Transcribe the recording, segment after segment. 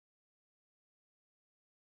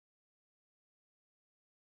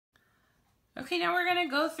Okay, now we're going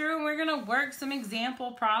to go through and we're going to work some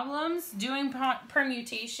example problems doing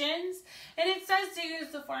permutations. And it says to use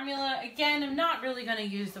the formula. Again, I'm not really going to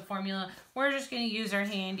use the formula. We're just going to use our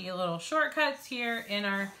handy little shortcuts here in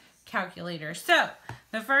our calculator. So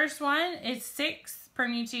the first one is 6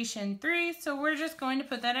 permutation 3. So we're just going to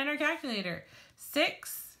put that in our calculator.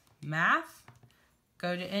 6 math,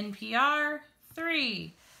 go to NPR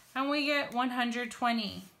 3, and we get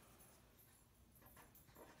 120.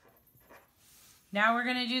 Now we're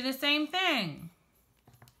going to do the same thing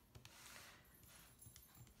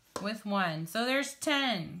with 1. So there's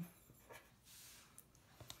 10.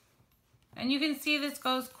 And you can see this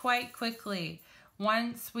goes quite quickly.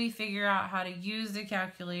 Once we figure out how to use the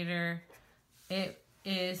calculator, it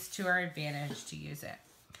is to our advantage to use it.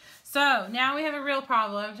 So now we have a real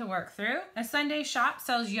problem to work through. A sundae shop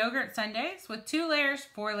sells yogurt sundaes with 2 layers,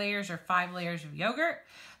 4 layers, or 5 layers of yogurt.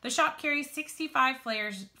 The shop carries 65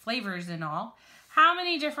 flavors in all. How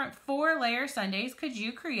many different 4-layer sundaes could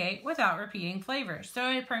you create without repeating flavors? So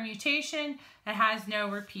in a permutation, it has no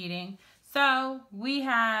repeating. So we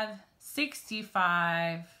have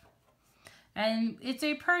 65, and it's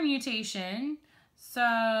a permutation. So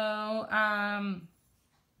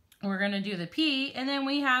we're going to do the P, and then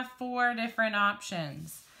we have 4 different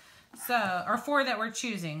options. So, or 4 that we're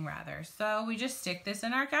choosing rather. So we just stick this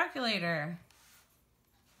in our calculator.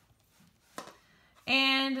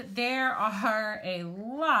 And there are a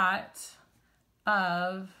lot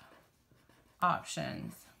of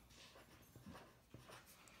options.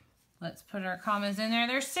 Let's put our commas in there.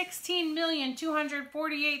 There's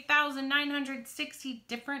 16,248,960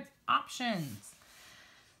 different options.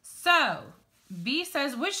 So B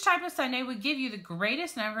says, which type of sundae would give you the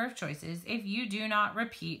greatest number of choices if you do not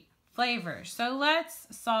repeat flavors? So let's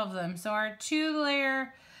solve them. So our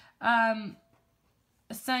 2-layer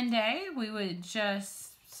sundae, we would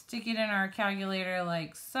just stick it in our calculator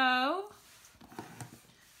like so.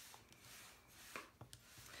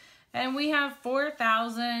 And we have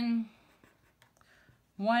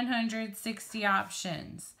 4,160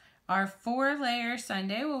 options. Our 4-layer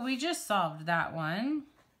sundae, well, we just solved that one.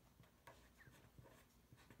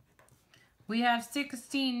 We have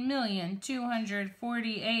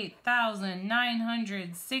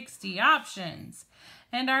 16,248,960 options.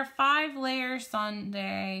 And our 5-layer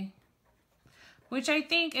sundae, which I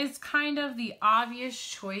think is kind of the obvious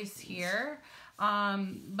choice here.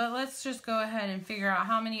 But let's just go ahead and figure out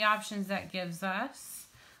how many options that gives us.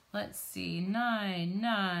 Let's see, 9,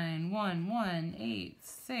 9, 1, 1, 8,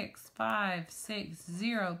 6, 5, 6,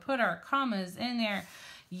 0. Put our commas in there.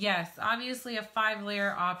 Yes, obviously a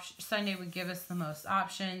 5-layer sundae would give us the most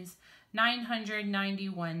options.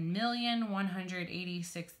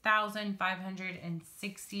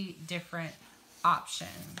 991,186,560 different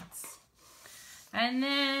options. And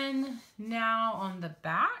then now on the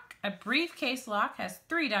back, a briefcase lock has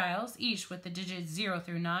 3 dials, each with the digits 0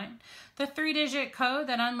 through 9. The 3-digit code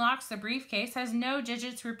that unlocks the briefcase has no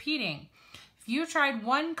digits repeating. If you tried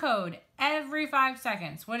one code every 5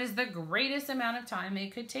 seconds, what is the greatest amount of time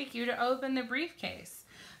it could take you to open the briefcase?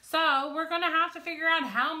 So we're going to have to figure out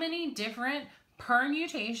how many different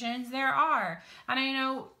permutations there are. And I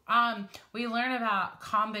know we learn about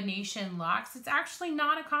combination locks. It's actually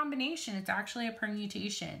not a combination. It's actually a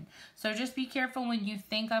permutation. So just be careful when you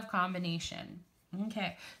think of combination.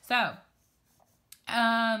 Okay, so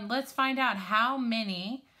let's find out how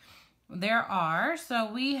many there are.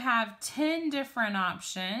 So we have 10 different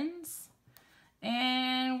options,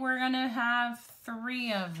 and we're going to have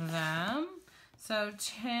 3 of them. So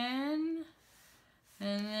 10,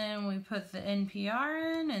 and then we put the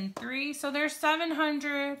NPR in, and 3. So there's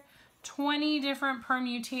 720 different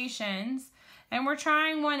permutations, and we're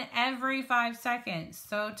trying one every 5 seconds.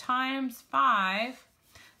 So times 5,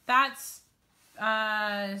 that's,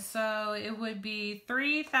 so it would be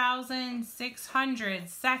 3,600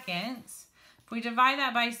 seconds. If we divide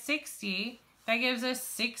that by 60, that gives us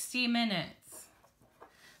 60 minutes.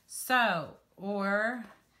 So, or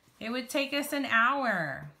it would take us an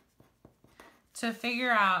hour to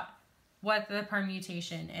figure out what the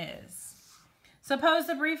permutation is. Suppose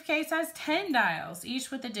the briefcase has 10 dials,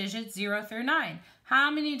 each with the digits 0 through 9.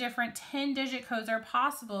 How many different 10-digit codes are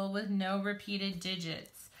possible with no repeated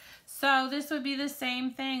digits? So this would be the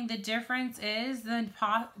same thing. The difference is the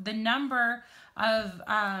number of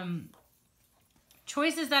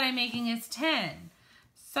choices that I'm making is 10.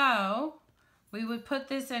 So we would put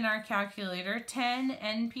this in our calculator, 10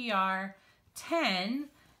 NPR 10,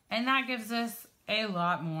 and that gives us a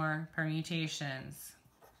lot more permutations.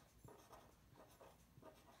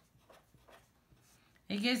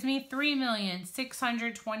 It gives me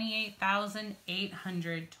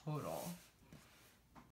 3,628,800 total.